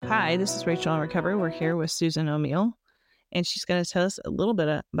Hi, this is Rachel on Recovery. We're here with Susan O'Meal, and she's going to tell us a little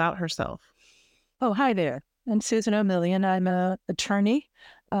bit about herself. Oh, hi there. I'm Susan Omilian. I'm an attorney.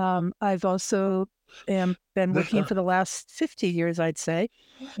 I've also been working for the last 50 years, I'd say,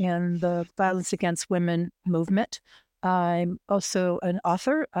 in the violence against women movement. I'm also an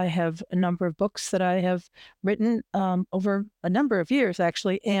author. I have a number of books that I have written over a number of years,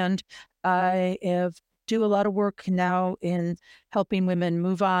 actually, and I have do a lot of work now in helping women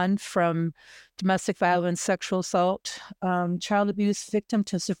move on from domestic violence, sexual assault, child abuse victim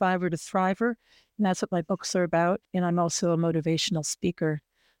to survivor to thriver. And that's what my books are about. And I'm also a motivational speaker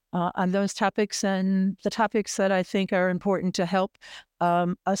on those topics and the topics that I think are important to help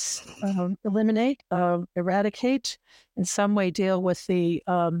us eliminate, eradicate, in some way deal with the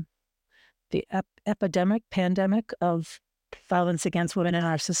pandemic of violence against women in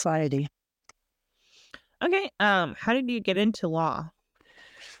our society. Okay, how did you get into law?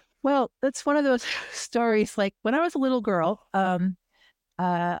 Well, it's one of those stories. Like when I was a little girl, uh,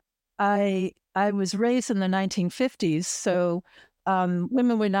 I was raised in the 1950s, so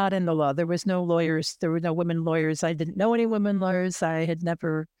women were not in the law. There was no lawyers. There were no women lawyers. I didn't know any women lawyers. I had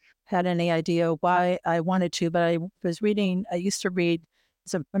never had any idea why I wanted to, but I was reading. I used to read.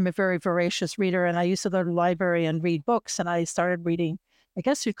 I'm a very voracious reader, and I used to go to the library and read books. And I started reading. I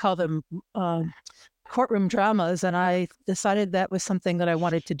guess you'd call them courtroom dramas, and I decided that was something that I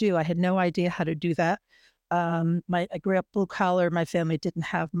wanted to do. I had no idea how to do that. I grew up blue collar. My family didn't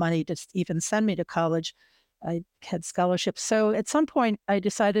have money to even send me to college. I had scholarships. So at some point, I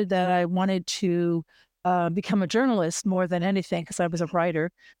decided that I wanted to become a journalist more than anything because I was a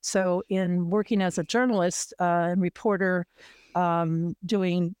writer. So in working as a journalist and reporter,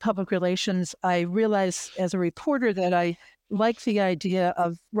 doing public relations, I realized as a reporter that I liked the idea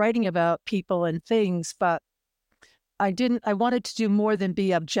of writing about people and things, but I wanted to do more than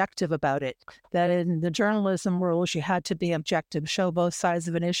be objective about it. That in the journalism rules, you had to be objective, show both sides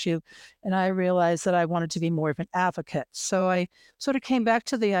of an issue. And I realized that I wanted to be more of an advocate. So I sort of came back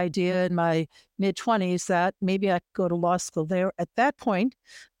to the idea in my mid-20s that maybe I could go to law school there. At that point,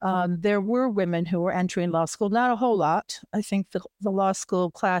 there were women who were entering law school, not a whole lot. I think the law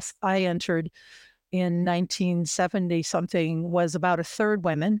school class I entered in 1970 something was about a third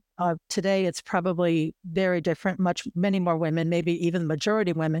women. Today, it's probably very different, many more women, maybe even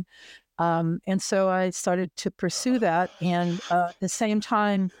majority women. And so I started to pursue that. And at the same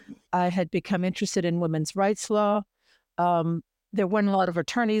time, I had become interested in women's rights law. There weren't a lot of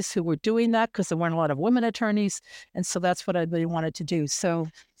attorneys who were doing that because there weren't a lot of women attorneys. And so that's what I really wanted to do. So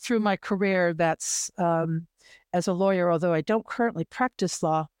through my career, that's as a lawyer, although I don't currently practice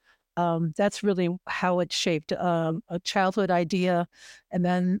law, that's really how it shaped a childhood idea. And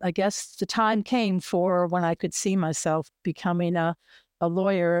then I guess the time came for when I could see myself becoming a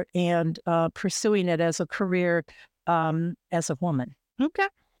lawyer and pursuing it as a career as a woman. Okay.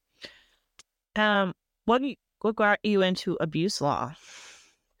 What got you into abuse law?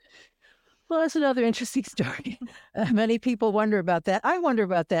 Well, that's another interesting story. Many people wonder about that. I wonder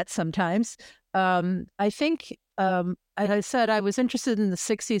about that sometimes. I think, as I said, I was interested in the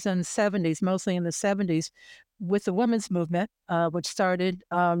 60s and 70s, mostly in the 70s, with the women's movement, which started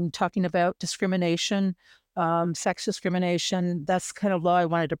talking about discrimination, sex discrimination. That's kind of law I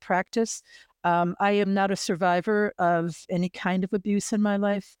wanted to practice. I am not a survivor of any kind of abuse in my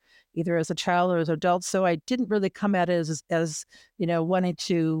life, either as a child or as an adult. So I didn't really come at it as wanting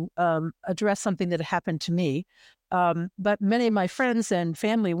to address something that happened to me. But many of my friends and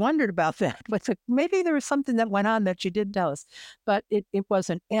family wondered about that. But maybe there was something that went on that you did tell us, but it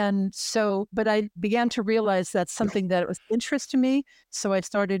wasn't. And so, but I began to realize that's something that was interest to me. So I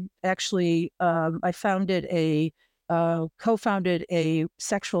started actually, I co-founded a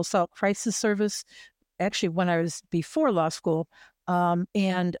sexual assault crisis service, actually when I was before law school,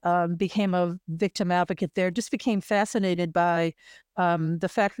 and became a victim advocate there. Just became fascinated by the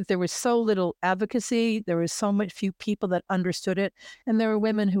fact that there was so little advocacy. There was so much few people that understood it. And there were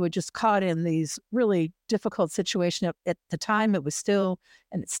women who were just caught in these really difficult situations. At the time, it was still,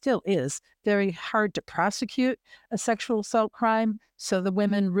 and it still is, very hard to prosecute a sexual assault crime. So the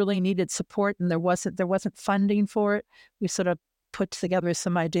women really needed support, and there wasn't funding for it. We sort of put together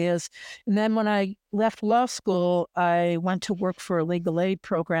some ideas. And then when I left law school, I went to work for a legal aid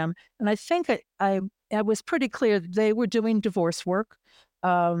program. And I think I was pretty clear that they were doing divorce work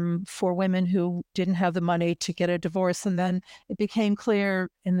for women who didn't have the money to get a divorce. And then it became clear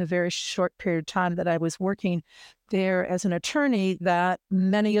in the very short period of time that I was working there as an attorney that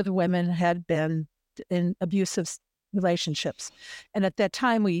many of the women had been in abusive relationships. And at that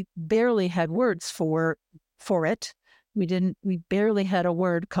time, we barely had words for it. We barely had a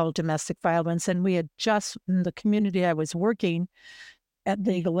word called domestic violence. And we had just, in the community I was working at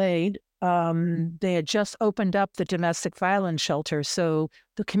legal aid, they had just opened up the domestic violence shelter. So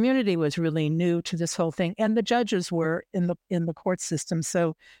the community was really new to this whole thing. And the judges were in the court system.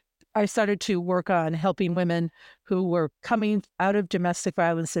 So I started to work on helping women who were coming out of domestic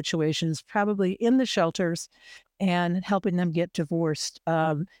violence situations, probably in the shelters, and helping them get divorced,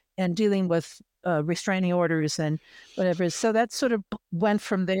 and dealing with restraining orders and whatever. So that sort of went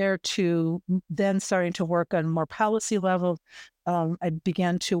from there to then starting to work on more policy level. I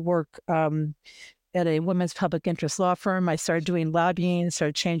began to work at a women's public interest law firm. I started doing lobbying,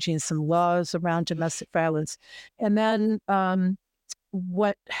 started changing some laws around domestic violence. And then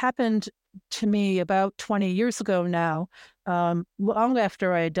what happened to me about 20 years ago now, long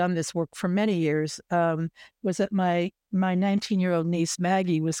after I had done this work for many years, was that my 19-year-old niece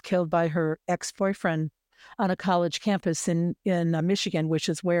Maggie was killed by her ex-boyfriend on a college campus in Michigan, which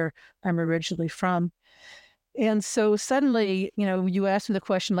is where I'm originally from. And so suddenly, you asked me the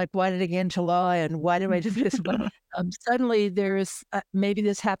question, like, why did I get into law and why do I do this? But suddenly there's maybe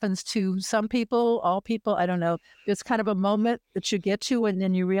this happens to some people, all people, I don't know. There's kind of a moment that you get to, and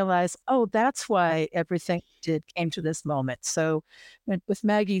then you realize, oh, that's why everything I did came to this moment. So with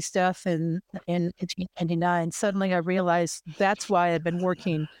Maggie's death in 1999, suddenly I realized that's why I've been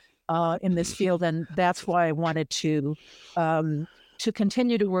working in this field. And that's why I wanted to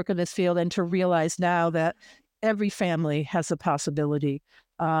continue to work in this field and to realize now that every family has a possibility,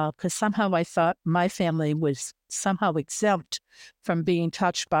 because somehow I thought my family was somehow exempt from being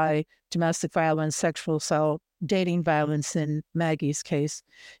touched by domestic violence, sexual assault, dating violence in Maggie's case.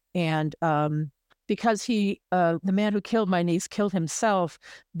 And because the man who killed my niece killed himself,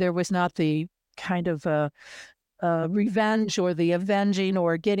 there was not the kind of revenge or the avenging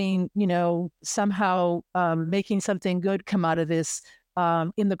or getting, somehow making something good come out of this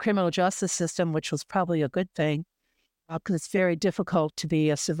in the criminal justice system, which was probably a good thing, because it's very difficult to be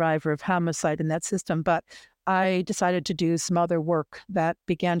a survivor of homicide in that system. But I decided to do some other work that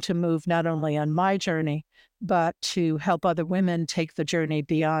began to move not only on my journey, but to help other women take the journey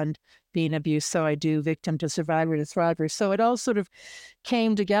beyond being abused. So I do victim to survivor to thriver. So it all sort of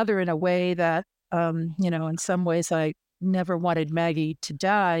came together in a way that, in some ways I never wanted Maggie to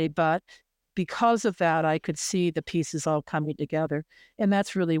die, but because of that, I could see the pieces all coming together. And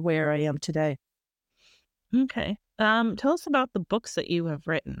that's really where I am today. Okay. Tell us about the books that you have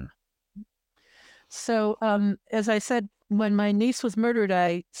written. So, as I said, when my niece was murdered,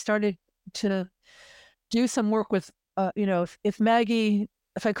 I started to do some work with,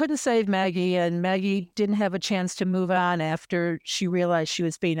 if I couldn't save Maggie and Maggie didn't have a chance to move on after she realized she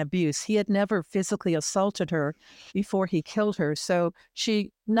was being abused, he had never physically assaulted her before he killed her. So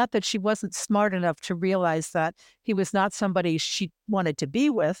not that she wasn't smart enough to realize that he was not somebody she wanted to be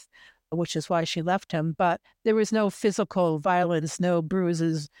with, which is why she left him, but there was no physical violence, no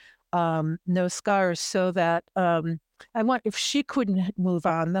bruises, no scars, so that if she couldn't move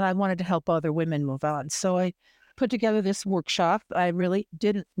on, then I wanted to help other women move on. So I put together this workshop. I really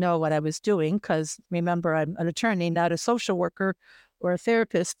didn't know what I was doing because, remember, I'm an attorney, not a social worker or a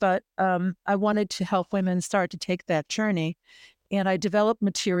therapist, but I wanted to help women start to take that journey. And I developed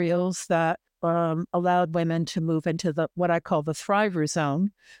materials that allowed women to move into what I call the Thriver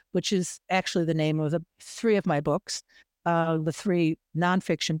Zone, which is actually the name of the three of my books, the three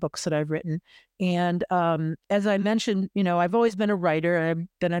nonfiction books that I've written. And as I mentioned, I've always been a writer. I've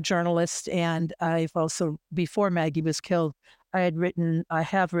been a journalist, and I've also, before Maggie was killed, I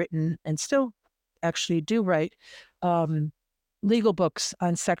have written, and still actually do write legal books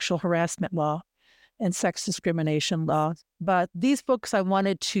on sexual harassment law and sex discrimination law. But these books, I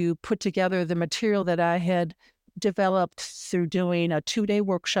wanted to put together the material that I had developed through doing a 2-day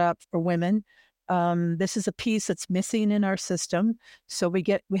workshop for women. This is a piece that's missing in our system. So we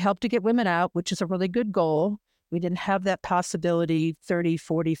help to get women out, which is a really good goal. We didn't have that possibility 30,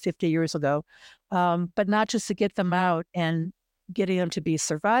 40, 50 years ago. But not just to get them out and getting them to be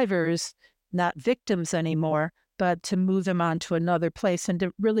survivors, not victims anymore, but to move them on to another place and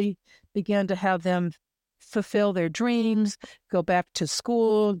to really begin to have them fulfill their dreams, go back to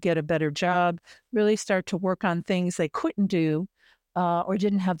school, get a better job, really start to work on things they couldn't do or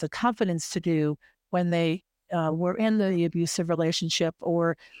didn't have the confidence to do when they were in the abusive relationship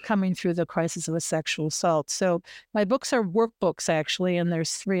or coming through the crisis of a sexual assault. So my books are workbooks, actually, and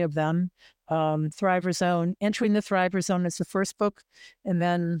there's 3 of them. Thriver Zone, Entering the Thriver Zone is the first book, and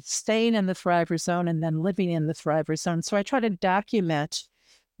then Staying in the Thriver Zone, and then Living in the Thriver Zone. So I try to document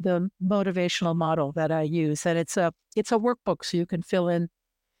the motivational model that I use, and it's a workbook, so you can fill in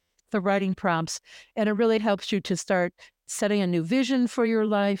the writing prompts, and it really helps you to start setting a new vision for your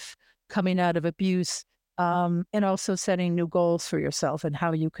life, coming out of abuse, and also setting new goals for yourself and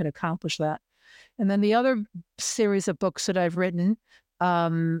how you can accomplish that. And then the other series of books that I've written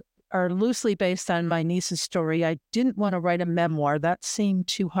um, are loosely based on my niece's story. I didn't want to write a memoir; that seemed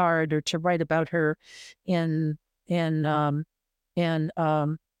too hard, or to write about her in in um, in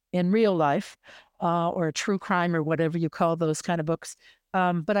um, in real life, or a true crime, or whatever you call those kind of books.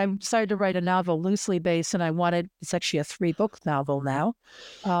 But I decided to write a novel loosely based, and I wanted it's actually a 3-book novel now.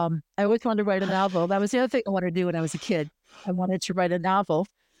 I always wanted to write a novel. That was the other thing I wanted to do when I was a kid. I wanted to write a novel.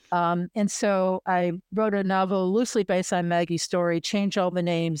 And so I wrote a novel loosely based on Maggie's story, changed all the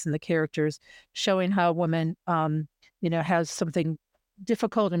names and the characters, showing how a woman, has something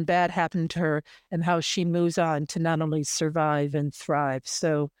difficult and bad happen to her, and how she moves on to not only survive and thrive.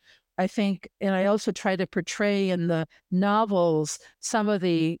 So I think, and I also try to portray in the novels some of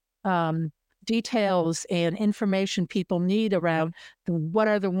the details and information people need around what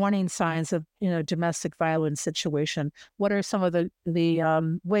are the warning signs of domestic violence situation. What are some of the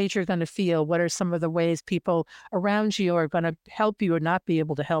ways you're going to feel? What are some of the ways people around you are going to help you or not be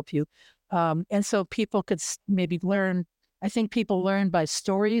able to help you? And so people could maybe learn. I think people learn by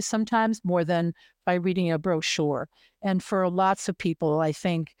stories sometimes more than by reading a brochure. And for lots of people, I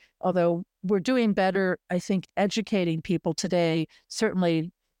think, although we're doing better, I think educating people today,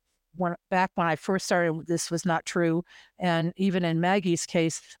 certainly back when I first started, this was not true. And even in Maggie's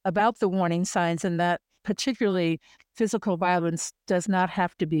case, about the warning signs, and that particularly physical violence does not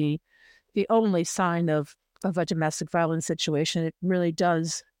have to be the only sign of a domestic violence situation. It really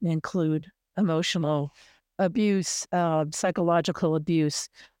does include emotional abuse, psychological abuse,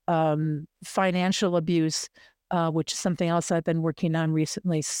 financial abuse, which is something else I've been working on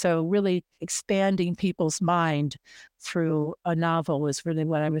recently. So really expanding people's mind through a novel is really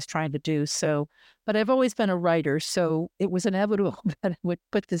what I was trying to do. So, but I've always been a writer, so it was inevitable that I would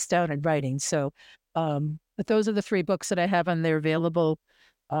put this down in writing. So, but those are the 3 books that I have, and they're available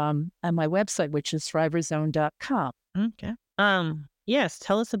on my website, which is thriverzone.com. Okay. Yes,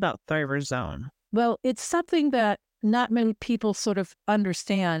 tell us about Thriver Zone. Well, it's something that not many people sort of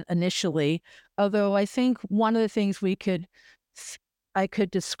understand initially, although I think one of the things I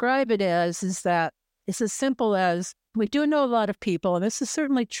could describe it as is that it's as simple as we do know a lot of people, and this is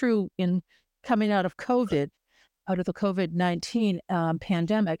certainly true in coming out of COVID, out of the COVID-19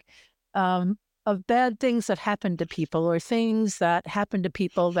 pandemic, of bad things that happen to people, or things that happen to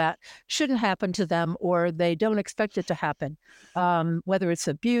people that shouldn't happen to them, or they don't expect it to happen, whether it's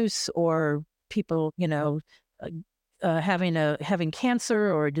abuse or people, uh, having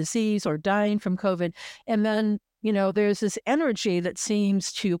cancer or a disease or dying from COVID. And then, there's this energy that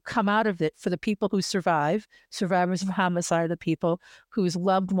seems to come out of it for the people who survive, survivors of homicide, the people whose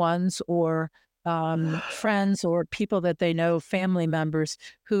loved ones or friends or people that they know, family members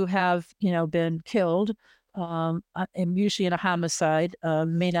who have, been killed, and usually in a homicide,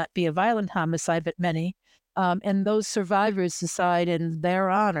 may not be a violent homicide, but many. And those survivors decide in their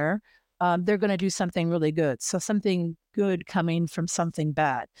honor, they're going to do something really good. So something good coming from something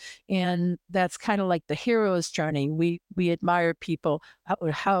bad. And that's kind of like the hero's journey. We admire people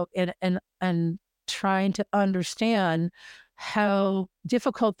how and trying to understand how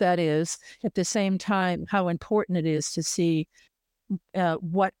difficult that is, at the same time how important it is to see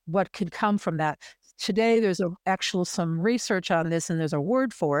what could come from that. Today, there's actual some research on this, and there's a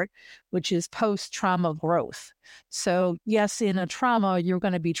word for it, which is post-trauma growth. So yes, in a trauma, you're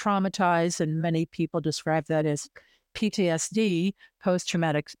going to be traumatized, and many people describe that as PTSD,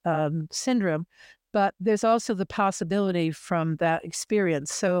 post-traumatic syndrome. But there's also the possibility from that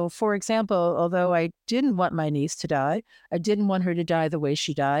experience. So, for example, although I didn't want my niece to die, I didn't want her to die the way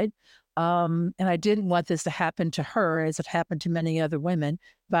she died. And I didn't want this to happen to her as it happened to many other women,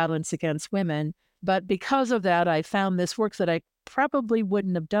 violence against women. But because of that, I found this work that I probably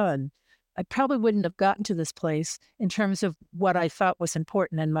wouldn't have done. I probably wouldn't have gotten to this place in terms of what I thought was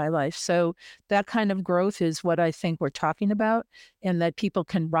important in my life. So that kind of growth is what I think we're talking about, and that people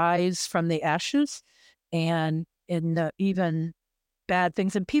can rise from the ashes and in even bad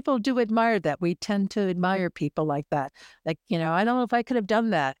things. And people do admire that. We tend to admire people like that. Like, I don't know if I could have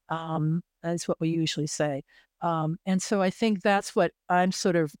done that. That's what we usually say. And so I think that's what I'm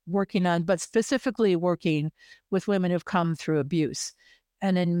sort of working on, but specifically working with women who've come through abuse.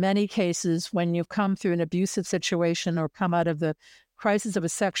 And in many cases, when you've come through an abusive situation or come out of the crisis of a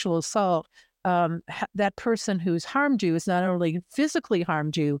sexual assault, that person who's harmed you has not only physically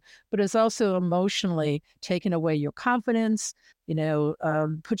harmed you, but has also emotionally taken away your confidence,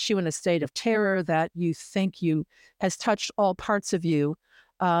 puts you in a state of terror that you think has touched all parts of you.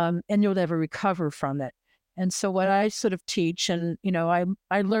 and you'll never recover from it. And so what I sort of teach, and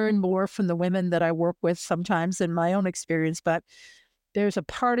I learn more from the women that I work with sometimes in my own experience, but there's a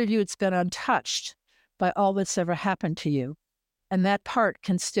part of you that's been untouched by all that's ever happened to you. And that part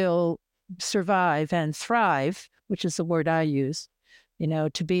can still survive and thrive, which is the word I use,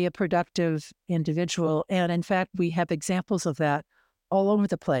 to be a productive individual. And in fact, we have examples of that all over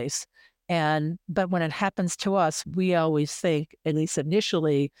the place. But when it happens to us, we always think, at least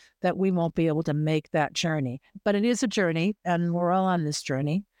initially, that we won't be able to make that journey. But it is a journey, and we're all on this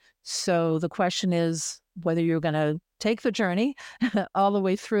journey. So the question is whether you're going to take the journey all the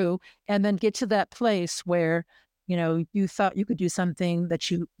way through and then get to that place where, you thought you could do something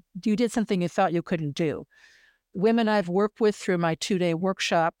that you did something you thought you couldn't do. Women I've worked with through my 2-day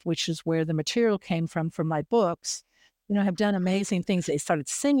workshop, which is where the material came from for my books, have done amazing things. They started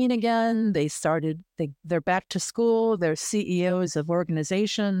singing again. They're back to school. They're CEOs of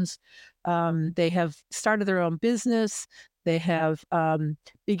organizations. They have started their own business. They have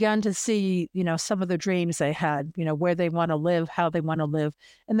begun to see, some of the dreams they had, where they want to live, how they want to live,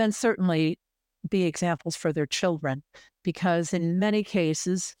 and then certainly be examples for their children. Because in many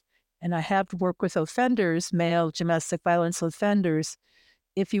cases, and I have worked with offenders, male domestic violence offenders,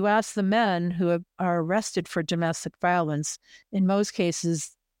 if you ask the men who are arrested for domestic violence, in most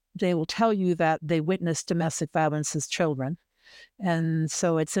cases, they will tell you that they witnessed domestic violence as children. And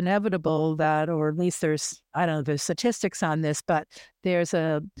so it's inevitable that, or at least I don't know, there's statistics on this, but there's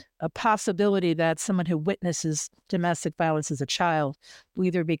a possibility that someone who witnesses domestic violence as a child will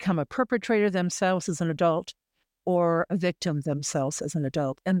either become a perpetrator themselves as an adult or a victim themselves as an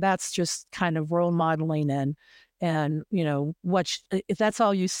adult. And that's just kind of role modeling and if that's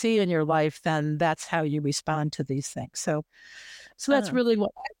all you see in your life, then that's how you respond to these things. So that's Oh. really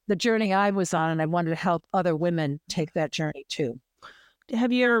the journey I was on, and I wanted to help other women take that journey too.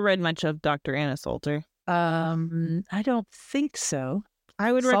 Have you ever read much of Dr. Anna Salter? I don't think so.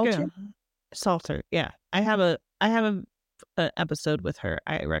 I would Salter? recommend Salter. Yeah, I have a episode with her.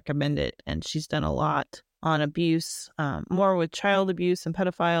 I recommend it, and she's done a lot on abuse, more with child abuse and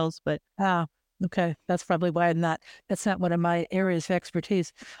pedophiles. But okay, that's probably why that's not one of my areas of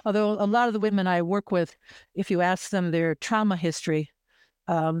expertise. Although a lot of the women I work with, if you ask them their trauma history,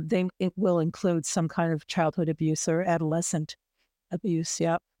 it will include some kind of childhood abuse or adolescent abuse.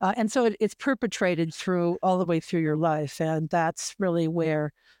 Yeah. And so it's perpetrated all the way through your life. And that's really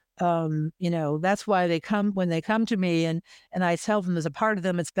where, that's why when they come to me and I tell them there's a part of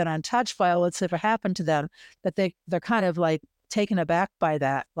them that's been untouched by all that's ever happened to them, that they're kind of like taken aback by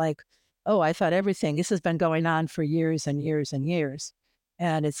that. Like, oh, I thought this has been going on for years and years and years.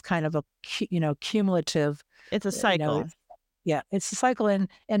 And it's kind of a, cumulative, it's a cycle. yeah, it's a cycle. And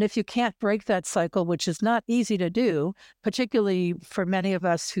if you can't break that cycle, which is not easy to do, particularly for many of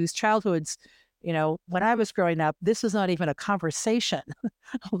us whose childhoods, when I was growing up, this was not even a conversation,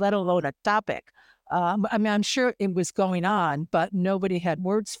 let alone a topic. I mean, I'm sure it was going on, but nobody had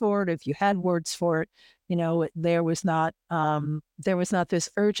words for it. If you had words for it, there was not this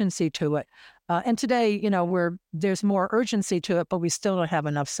urgency to it. And today, there's more urgency to it, but we still don't have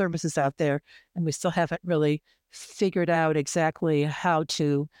enough services out there, and we still haven't really figured out exactly how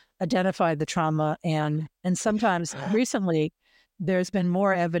to identify the trauma. And sometimes recently, there's been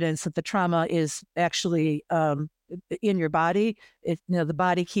more evidence that the trauma is actually in your body. The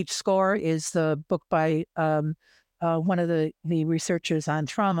Body Keeps Score is the book by one of the researchers on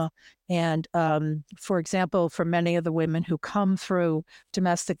trauma. And for example, for many of the women who come through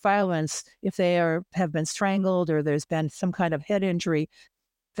domestic violence, if they have been strangled or there's been some kind of head injury,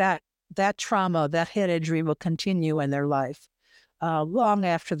 that trauma, that head injury will continue in their life long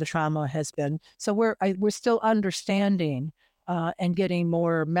after the trauma has been. So we're still understanding and getting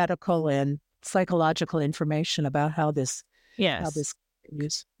more medical and psychological information about how this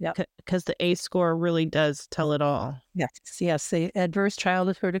continues. Yeah, because the ACE score really does tell it all. Yes, the adverse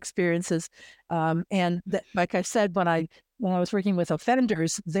childhood experiences, and like I said, when I was working with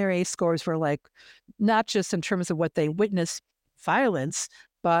offenders, their ACE scores were like not just in terms of what they witnessed violence,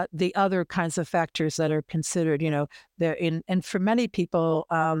 but the other kinds of factors that are considered. And for many people,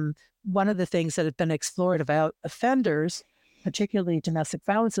 one of the things that have been explored about offenders, particularly domestic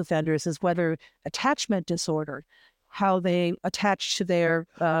violence offenders, is whether attachment disorder, how they attach to their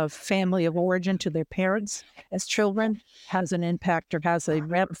family of origin, to their parents as children, has an impact or has a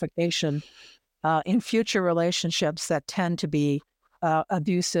ramification in future relationships that tend to be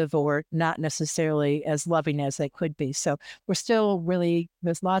abusive or not necessarily as loving as they could be. So we're still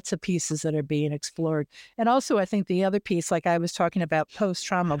there's lots of pieces that are being explored. And also, I think the other piece, like I was talking about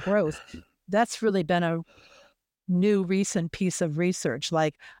post-trauma growth, that's really been new recent piece of research,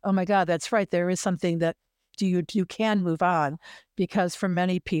 like, oh my God, that's right, there is something that you can move on, because for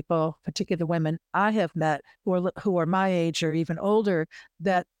many people, particularly the women I have met who are my age or even older,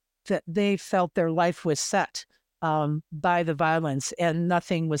 that they felt their life was set by the violence, and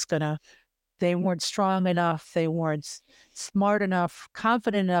nothing was gonna. They weren't strong enough. They weren't smart enough,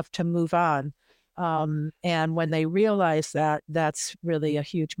 confident enough to move on. And when they realize that, that's really a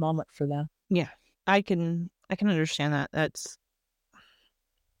huge moment for them. Yeah. I can understand that.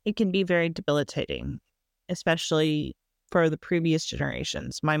 It can be very debilitating, especially for the previous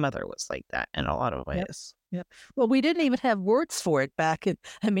generations. My mother was like that in a lot of Yep. ways. Yep. Well, we didn't even have words for it back in,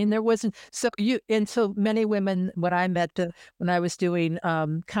 I mean, there wasn't, so many women, when I met, when I was doing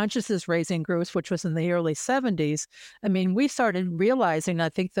consciousness raising groups, which was in the early 70s, I mean, we started realizing, I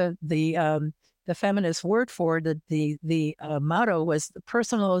think the feminist word for it, the motto was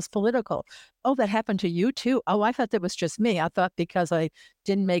personal is political. Oh, that happened to you too? Oh, I thought that was just me. I thought because I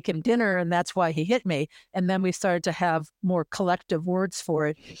didn't make him dinner and that's why he hit me. And then we started to have more collective words for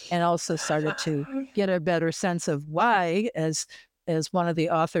it, and also started to get a better sense of why, as one of the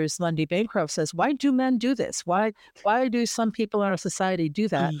authors, Lundy Bancroft, says, why do men do this? Why do some people in our society do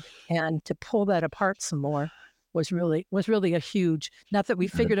that? And to pull that apart some more was really a huge, not that we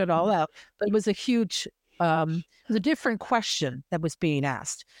figured it all out, but it was a huge it was a different question that was being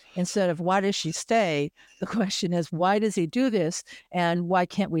asked. Instead of why does she stay, the question is, why does he do this? And why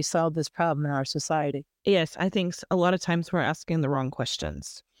can't we solve this problem in our society? Yes, I think a lot of times we're asking the wrong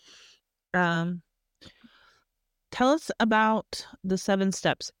questions. Um, Tell us about the 7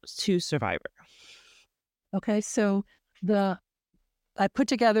 steps to Survivor. Okay, so I put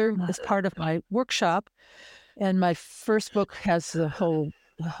together as part of my workshop, and my first book has the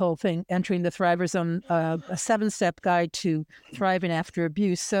whole thing, Entering the Thriver Zone, a 7-step guide to thriving after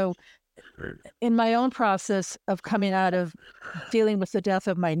abuse. So in my own process of coming out of dealing with the death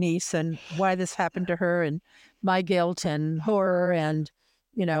of my niece and why this happened to her, and my guilt and horror, and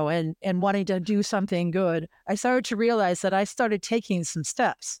and wanting to do something good, I started to realize that I started taking some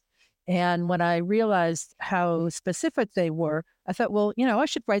steps. And when I realized how specific they were, I thought, well, I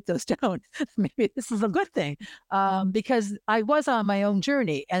should write those down. Maybe this is a good thing, because I was on my own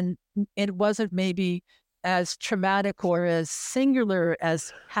journey, and it wasn't maybe as traumatic or as singular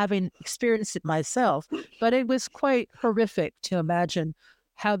as having experienced it myself, but it was quite horrific to imagine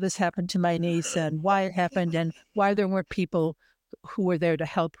how this happened to my niece and why it happened and why there weren't people who were there to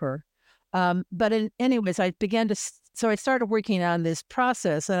help her. But anyways, so I started working on this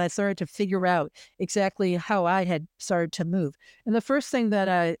process, and I started to figure out exactly how I had started to move. And the first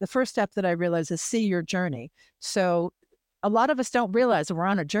step that I realized is see your journey. So a lot of us don't realize that we're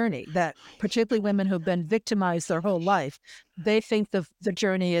on a journey, that particularly women who've been victimized their whole life, they think the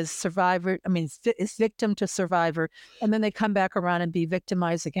journey is survivor. I mean, it's victim to survivor. And then they come back around and be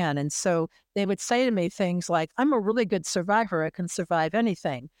victimized again. And so they would say to me things like, I'm a really good survivor. I can survive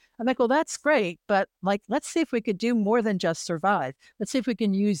anything. I'm like, well, that's great. But like, let's see if we could do more than just survive. Let's see if we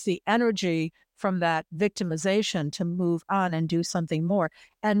can use the energy from that victimization to move on and do something more.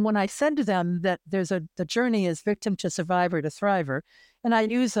 And when I said to them that the journey is victim to survivor to thriver, and I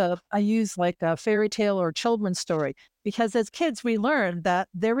use like a fairy tale or a children's story, because as kids we learn that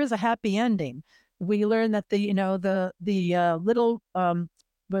there is a happy ending. We learn that the little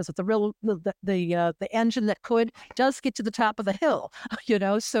was it the real the engine that does get to the top of the hill,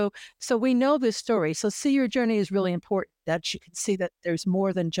 so we know this story. So see your journey is really important, that you can see that there's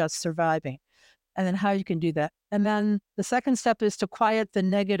more than just surviving, and then how you can do that. And then the second step is to quiet the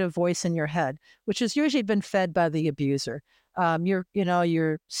negative voice in your head, which has usually been fed by the abuser.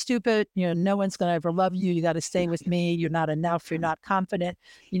 You're stupid. No one's going to ever love you. You got to stay with me. You're not enough. You're not confident.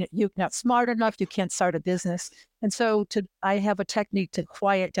 You're not smart enough. You can't start a business. And so I have a technique to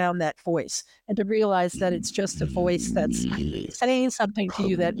quiet down that voice and to realize that it's just a voice that's saying something to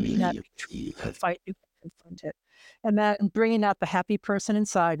you that may not be true. Fight you, confront it. And that bringing out the happy person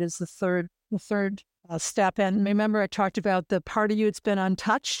inside is the third step. And remember, I talked about the part of you that's been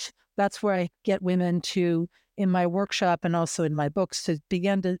untouched. That's where I get women to, in my workshop and also in my books, to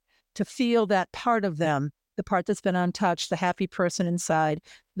begin to feel that part of them, the part that's been untouched, the happy person inside,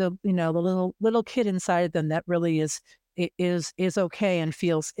 the little kid inside of them that really is okay and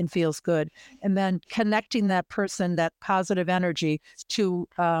feels good. And then connecting that person, that positive energy to,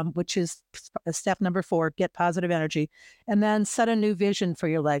 which is step number 4, get positive energy, and then set a new vision for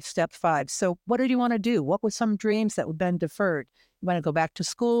your life, step 5. So what did you want to do? What were some dreams that have been deferred? You want to go back to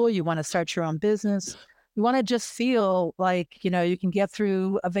school? You want to start your own business? You want to just feel like, you can get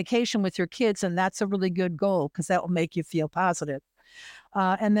through a vacation with your kids, and that's a really good goal because that will make you feel positive.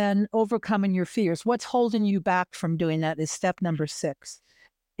 And then overcoming your fears. What's holding you back from doing that is step number 6.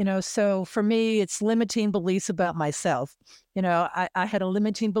 So for me, it's limiting beliefs about myself. I had a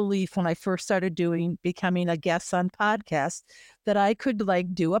limiting belief when I first started becoming a guest on podcasts that I could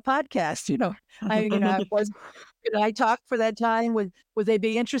do a podcast. I talked for that time. Would they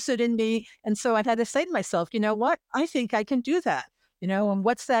be interested in me? And so I had to say to myself, you know what? I think I can do that. And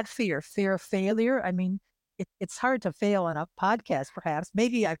what's that fear? Fear of failure? I mean, it's hard to fail on a podcast, perhaps.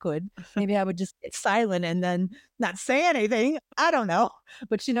 Maybe I could. Maybe I would just get silent and then not say anything. I don't know.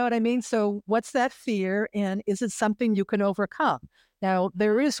 But you know what I mean? So what's that fear? And is it something you can overcome? Now,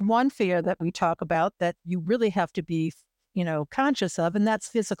 there is one fear that we talk about that you really have to be conscious of, and that's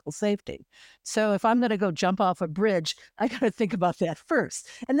physical safety. So if I'm going to go jump off a bridge, I got to think about that first.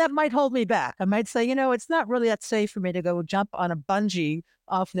 And that might hold me back. I might say, it's not really that safe for me to go jump on a bungee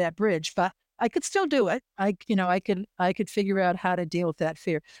off that bridge, but I could still do it. I could figure out how to deal with that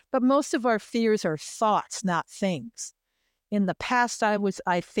fear. But most of our fears are thoughts, not things. In the past,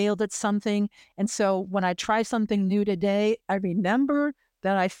 I failed at something. And so when I try something new today, I remember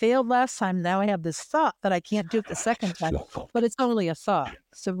that I failed last time. Now I have this thought that I can't do it the second time, but it's only a thought.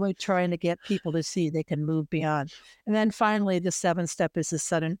 So we're trying to get people to see they can move beyond. And then finally, the 7th step is to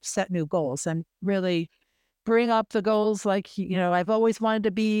set new goals and really bring up the goals. I've always wanted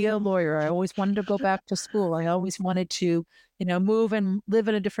to be a lawyer. I always wanted to go back to school. I always wanted to, move and live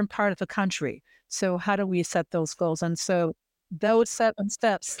in a different part of the country. So how do we set those goals? And so those 7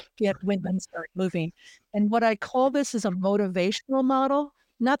 steps get women start moving. And what I call this is a motivational model.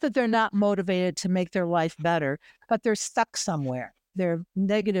 Not that they're not motivated to make their life better, but they're stuck somewhere. Their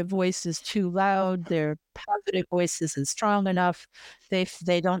negative voice is too loud. Their positive voice isn't strong enough. They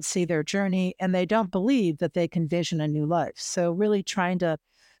don't see their journey, and they don't believe that they can vision a new life. So really trying to,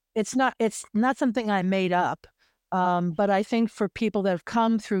 it's not something I made up, but I think for people that have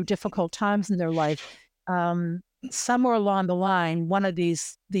come through difficult times in their life, somewhere along the line, one of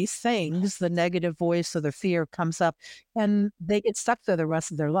these things, the negative voice or the fear comes up, and they get stuck there the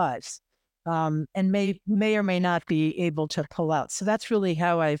rest of their lives. And may or may not be able to pull out. So that's really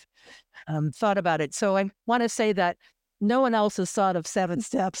how I've thought about it. So I want to say that no one else has thought of 7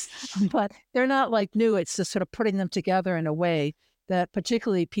 steps, but they're not new. It's just sort of putting them together in a way that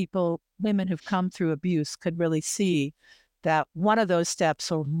particularly women who've come through abuse could really see that one of those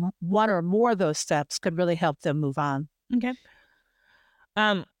steps or one or more of those steps could really help them move on. Okay.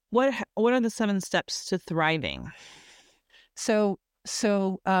 What are the 7 steps to thriving? So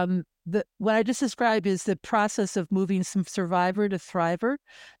what I just described is the process of moving from survivor to thriver.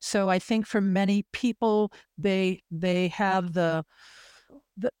 So I think for many people, they have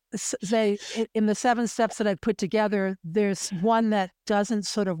in the 7 steps that I put together, there's one that doesn't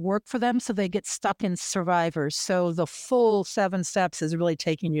sort of work for them. So they get stuck in survivors. So the full 7 steps is really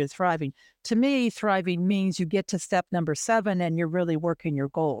taking you to thriving. To me, thriving means you get to step number 7 and you're really working your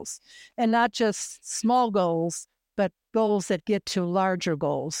goals, and not just small goals, but goals that get to larger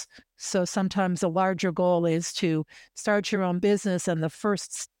goals. So sometimes a larger goal is to start your own business. And the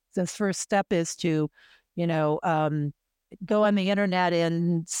first step is to, go on the internet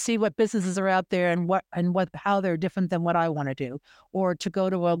and see what businesses are out there and how they're different than what I want to do, or to go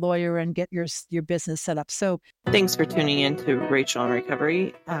to a lawyer and get your business set up. So thanks for tuning in to Rachel in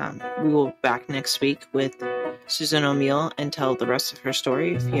Recovery. We will be back next week with Susan O'Meal and tell the rest of her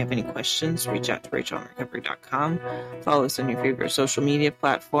story. If you have any questions, reach out to rachelinrecovery.com. Follow us on your favorite social media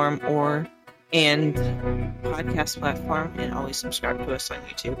platform and podcast platform, and always subscribe to us on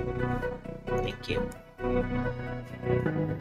YouTube. Thank you.